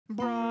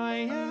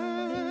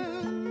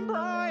Bryan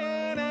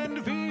and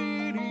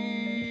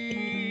Vinny.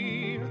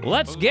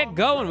 Let's get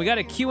going. We got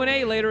a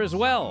Q&A later as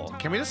well.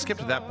 Can we just skip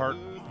to that part?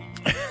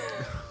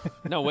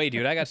 No way,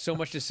 dude. I got so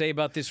much to say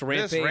about this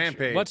Rampage. This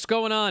Rampage. What's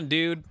going on,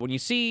 dude? When you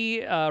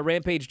see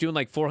Rampage doing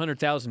like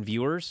 400,000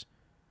 viewers,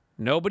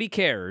 nobody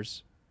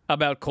cares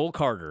about Cole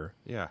Carter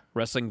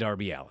wrestling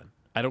Darby Allin.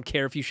 I don't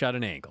care if you shot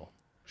an angle.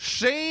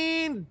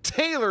 Shane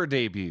Taylor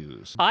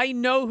debuts. I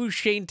know who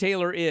Shane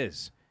Taylor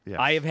is. Yes.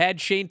 I have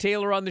had Shane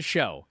Taylor on the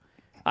show.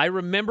 I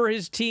remember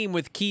his team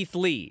with Keith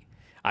Lee.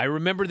 I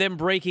remember them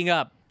breaking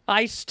up.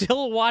 I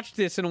still watched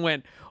this and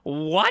went,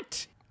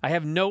 what? I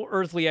have no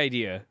earthly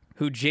idea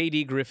who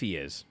J.D. Griffey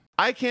is.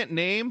 I can't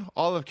name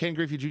all of Ken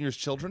Griffey Jr.'s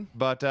children,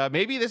 but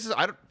maybe this is,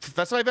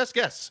 that's my best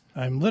guess.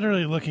 I'm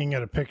literally looking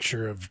at a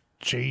picture of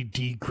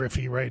J.D.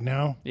 Griffey right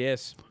now.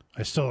 Yes.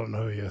 I still don't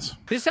know who he is.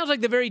 This sounds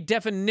like the very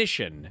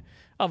definition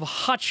of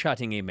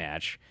hot-shotting a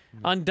match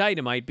on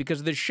Dynamite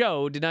because the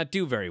show did not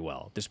do very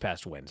well this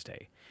past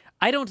Wednesday.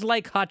 I don't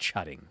like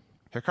hot-shotting.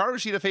 Hikaru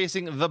Shida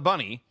facing the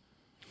Bunny.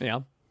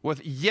 Yeah.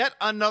 With yet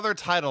another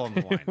title on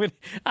the line.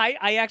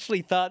 I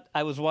actually thought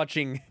I was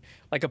watching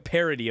like a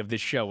parody of this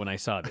show when I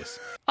saw this.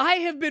 I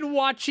have been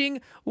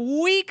watching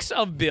weeks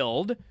of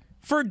build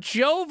for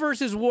Joe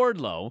versus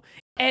Wardlow,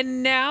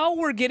 and now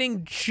we're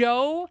getting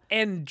Joe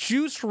and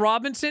Juice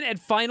Robinson at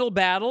Final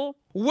Battle.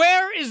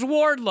 Where is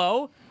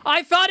Wardlow?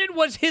 I thought it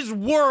was his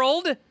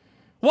world.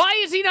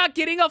 Why is he not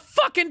getting a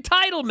fucking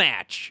title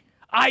match?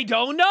 I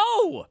don't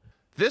know.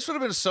 This would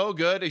have been so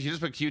good if you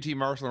just put QT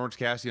Marshall and Orange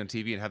Cassidy on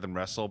TV and had them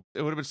wrestle.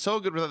 It would have been so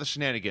good without the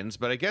shenanigans,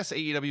 but I guess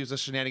AEW is a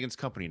shenanigans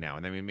company now,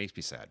 and it makes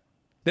me sad.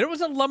 There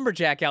was a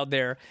lumberjack out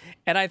there,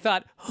 and I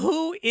thought,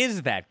 who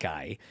is that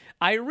guy?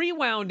 I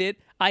rewound it.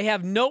 I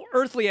have no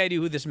earthly idea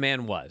who this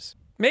man was.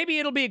 Maybe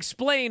it'll be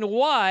explained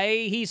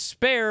why he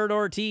spared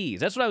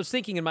Ortiz. That's what I was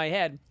thinking in my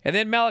head. And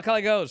then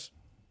Malachi goes,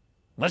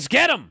 let's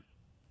get him.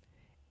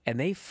 And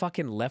they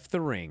fucking left the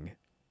ring.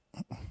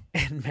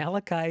 And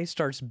Malachi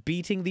starts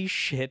beating the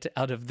shit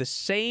out of the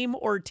same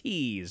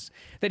Ortiz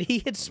that he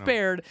had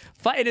spared.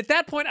 And at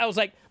that point, I was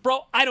like,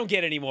 bro, I don't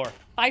get it anymore.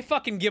 I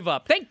fucking give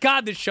up. Thank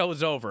God this show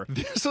is over.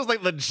 This was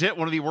like legit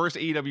one of the worst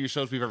AEW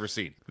shows we've ever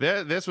seen.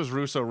 This was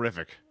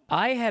Russo-rific.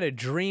 I had a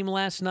dream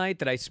last night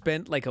that I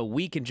spent like a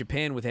week in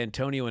Japan with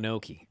Antonio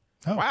Inoki.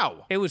 Oh.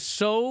 Wow. It was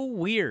so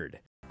weird.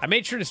 I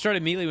made sure to start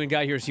immediately when he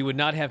got here so you would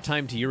not have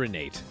time to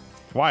urinate.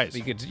 Why? So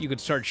you could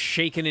start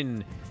shaking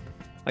and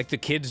like the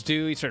kids do.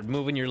 You start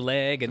moving your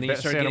leg, and then you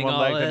start getting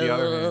all...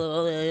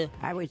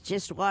 I was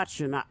just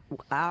watching an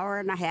hour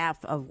and a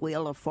half of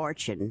Wheel of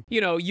Fortune.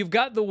 You know, you've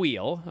got the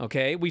wheel,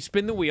 okay? We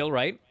spin the wheel,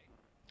 right?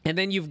 And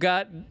then you've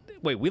got...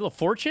 Wait, Wheel of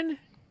Fortune?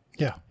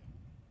 Yeah.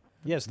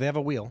 Yes, they have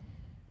a wheel.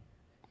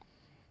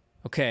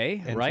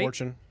 Okay, And right?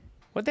 fortune.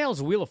 What the hell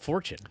is Wheel of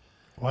Fortune?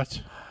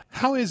 What?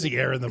 How is the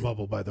air in the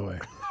bubble, by the way?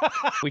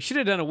 We should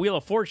have done a Wheel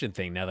of Fortune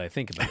thing now that I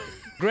think about it.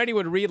 Granny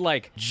would read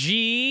like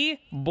G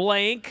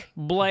blank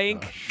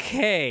blank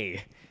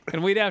K.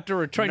 And we'd have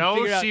to try and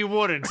figure out... No, she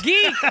wouldn't.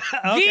 Geek!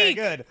 Okay, Geek!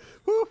 good.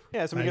 Woo.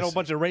 Yeah, so we get a whole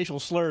bunch of racial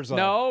slurs on.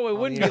 No, it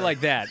wouldn't be like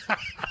that.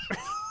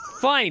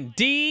 Fine.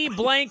 D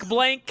blank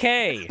blank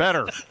K.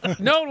 Better.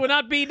 No, it would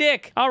not be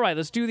Dick. All right,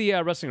 let's do the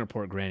wrestling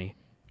report, Granny.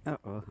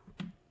 Uh-oh.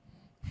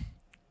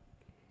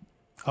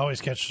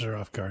 Always catches her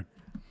off guard.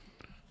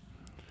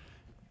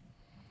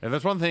 If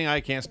there's one thing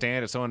I can't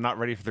stand, it's someone not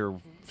ready for their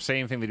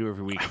same thing they do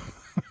every week.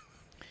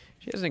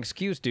 She has an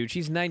excuse, dude.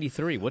 She's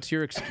 93. What's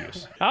your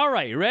excuse? All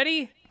right, you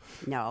ready?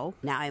 No,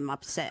 now I'm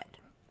upset.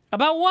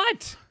 About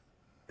what?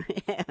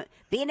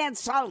 Being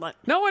insulted.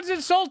 No one's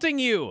insulting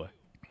you.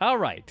 All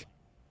right.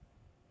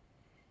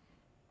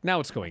 Now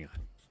what's going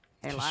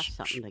on? I lost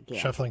something again.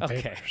 Shuffling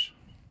Okay. papers.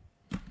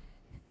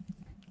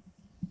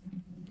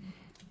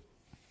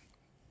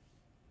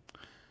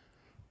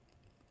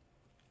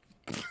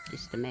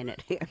 Just a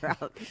minute here.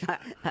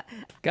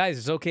 Guys,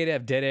 it's okay to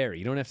have dead air.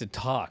 You don't have to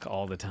talk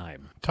all the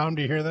time. Tom,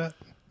 do you hear that?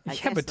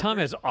 Yeah, but Tom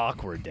has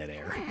awkward dead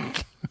air.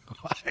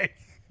 Why?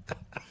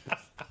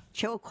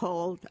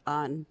 Chokehold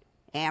on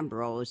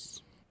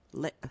Ambrose.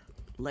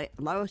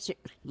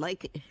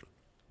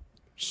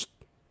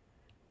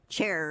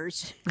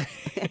 Chairs.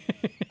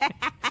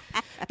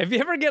 If you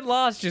ever get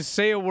lost, just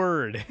say a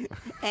word.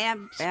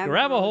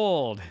 Grab a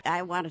hold.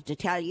 I wanted to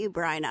tell you,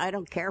 Brian, I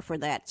don't care for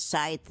that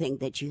side thing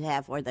that you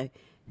have where the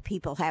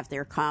people have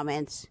their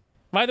comments.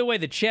 By the way,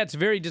 the chat's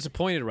very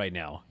disappointed right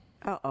now.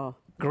 Uh-oh.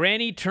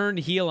 Granny turned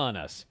heel on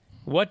us.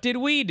 What did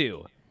we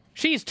do?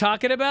 She's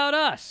talking about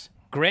us.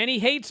 Granny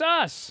hates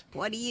us.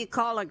 What do you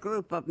call a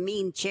group of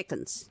mean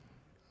chickens?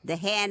 The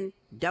hen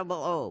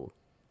double O.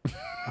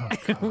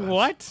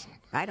 What?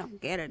 I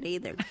don't get it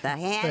either. The The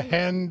hen.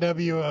 hen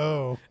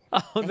W-O.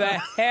 Oh, the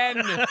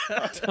hen.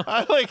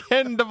 I like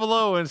hen double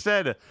O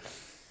instead.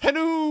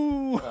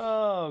 Henu.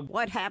 Oh,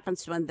 What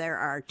happens when there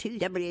are two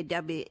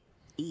WWE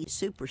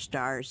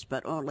superstars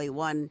but only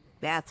one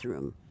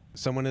bathroom?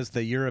 Someone is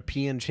the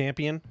European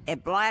champion. A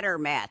bladder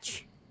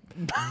match.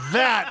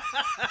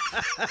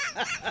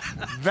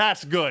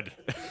 That's good.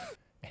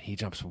 And he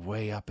jumps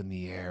way up in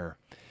the air.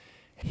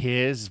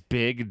 His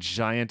big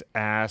giant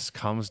ass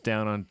comes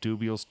down on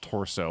Dubiel's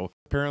torso.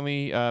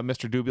 Apparently,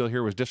 Mr. Dubiel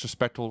here was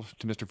disrespectful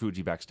to Mr.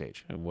 Fuji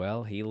backstage.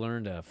 Well, he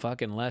learned a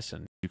fucking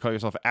lesson. You call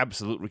yourself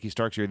Absolute Ricky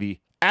Starks, you're the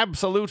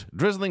absolute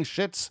drizzling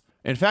shits.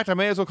 In fact, I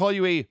may as well call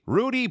you a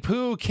Rudy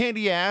Poo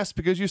candy ass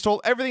because you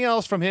stole everything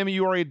else from him.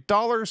 You are a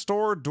dollar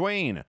store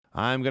Dwayne.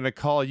 I'm going to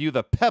call you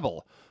the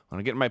Pebble. I'm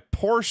going to get in my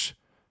Porsche,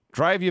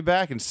 drive you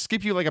back, and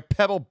skip you like a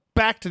pebble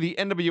back to the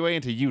NWA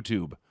and to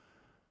YouTube.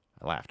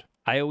 I laughed.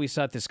 I always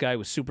thought this guy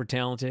was super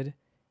talented.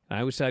 I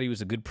always thought he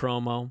was a good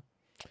promo.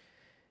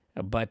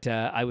 But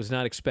I was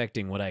not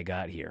expecting what I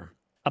got here.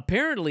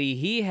 Apparently,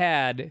 he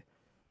had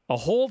a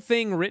whole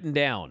thing written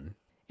down,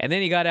 and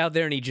then he got out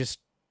there and he just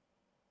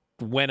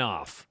went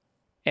off.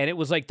 And it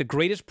was like the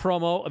greatest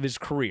promo of his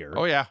career.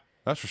 Oh, yeah.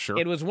 That's for sure.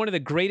 It was one of the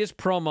greatest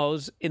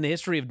promos in the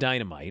history of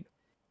Dynamite.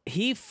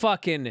 He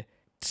fucking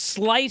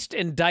sliced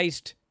and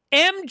diced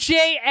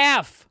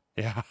MJF.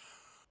 Yeah.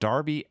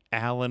 Darby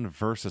Allin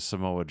versus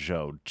Samoa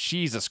Joe.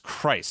 Jesus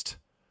Christ.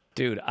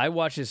 Dude, I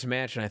watched this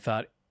match and I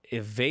thought,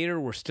 if Vader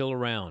were still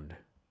around,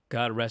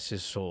 God rest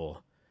his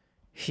soul,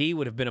 he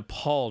would have been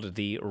appalled at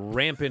the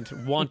rampant,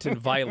 wanton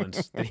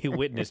violence that he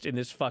witnessed in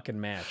this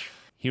fucking match.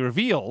 He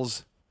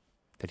reveals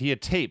that he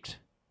had taped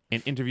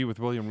an interview with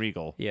William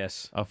Regal.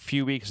 Yes. A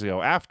few weeks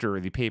ago, after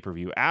the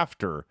pay-per-view,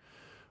 after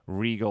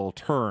Regal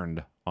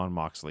turned on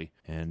Moxley.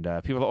 And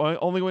people are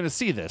only going to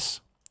see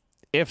this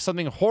if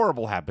something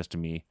horrible happens to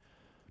me.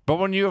 But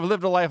when you have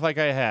lived a life like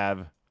I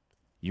have,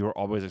 you are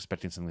always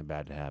expecting something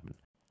bad to happen.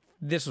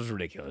 This was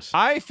ridiculous.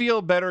 I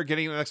feel better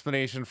getting an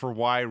explanation for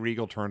why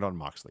Regal turned on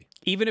Moxley.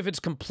 Even if it's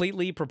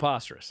completely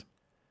preposterous.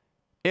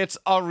 It's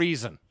a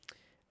reason.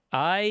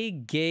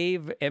 I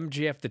gave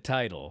MJF the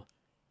title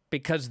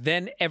because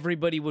then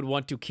everybody would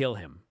want to kill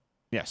him.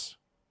 Yes.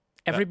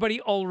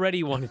 Everybody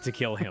already wanted to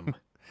kill him.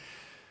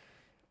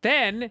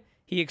 Then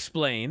he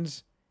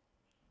explains,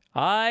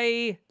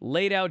 I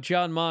laid out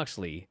Jon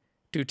Moxley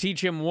to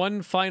teach him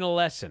one final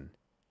lesson.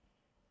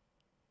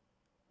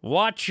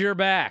 Watch your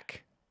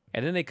back.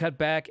 And then they cut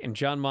back, and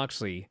Jon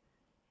Moxley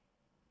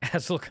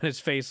has a look on his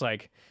face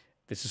like,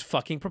 this is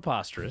fucking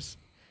preposterous.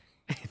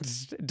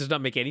 It does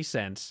not make any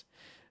sense.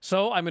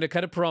 So I'm going to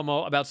cut a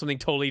promo about something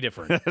totally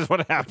different. That's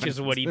what happened. Which is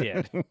what he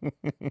did.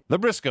 The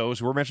Briscoes,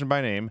 who were mentioned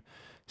by name,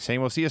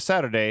 saying we'll see you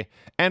Saturday.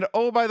 And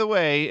oh, by the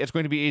way, it's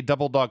going to be a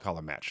double dog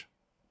collar match.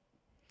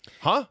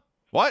 Huh?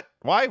 What?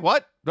 Why?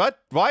 What?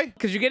 Why?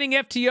 Because you're getting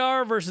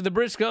FTR versus the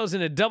Briscoes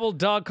in a double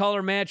dog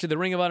collar match at the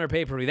Ring of Honor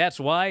pay-per-view. That's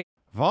why.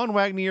 Von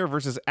Wagoneer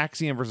versus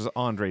Axiom versus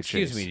Andre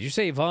Chase. Excuse me, did you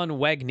say Von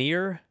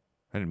Wagoneer?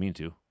 I didn't mean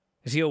to.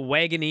 Is he a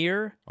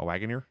Wagoneer? A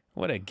Wagoneer?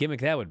 What a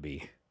gimmick that would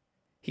be.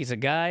 He's a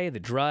guy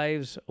that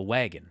drives a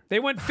wagon. They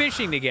went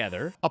fishing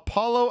together.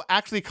 Apollo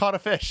actually caught a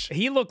fish.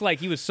 He looked like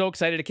he was so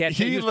excited to catch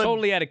it. He was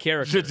totally out of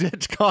character.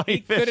 Legit caught a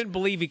He fish. couldn't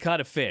believe he caught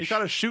a fish. He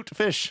caught a shoot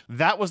fish.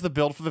 That was the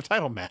build for the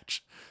title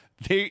match.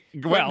 They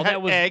went Well, and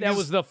had eggs. that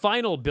was the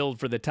final build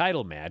for the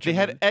title match. They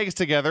had eggs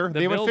together.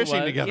 They went build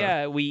fishing was, together.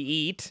 Yeah, we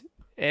eat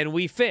and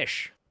we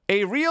fish.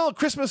 A real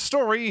Christmas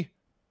story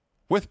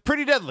with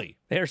Pretty Deadly.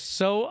 They're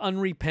so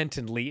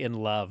unrepentantly in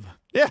love.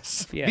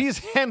 Yes. Yeah. These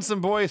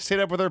handsome boys stayed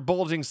up with their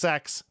bulging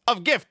sacks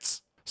of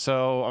gifts.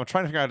 So I'm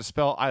trying to figure out how to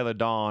spell Isla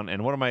Dawn,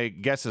 and one of my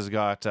guesses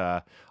got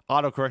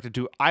auto-corrected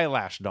to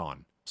Eyelash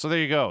Dawn. So there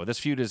you go. This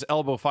feud is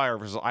Elbow Fire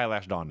versus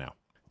Eyelash Dawn now.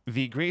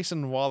 The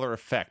Grayson Waller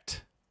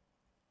Effect.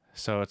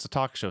 So it's a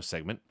talk show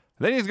segment.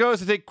 Then he goes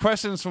to take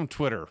questions from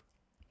Twitter.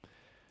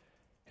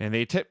 And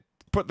they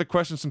put the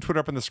questions from Twitter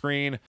up on the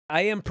screen.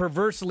 I am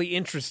perversely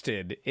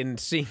interested in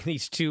seeing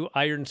these two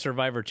Iron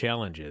Survivor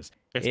challenges.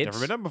 It's never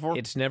been done before.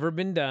 It's never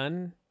been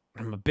done.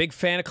 I'm a big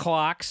fan of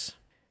clocks.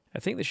 I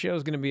think the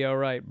show's going to be all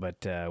right, but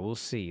we'll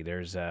see.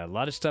 There's a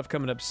lot of stuff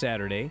coming up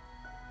Saturday.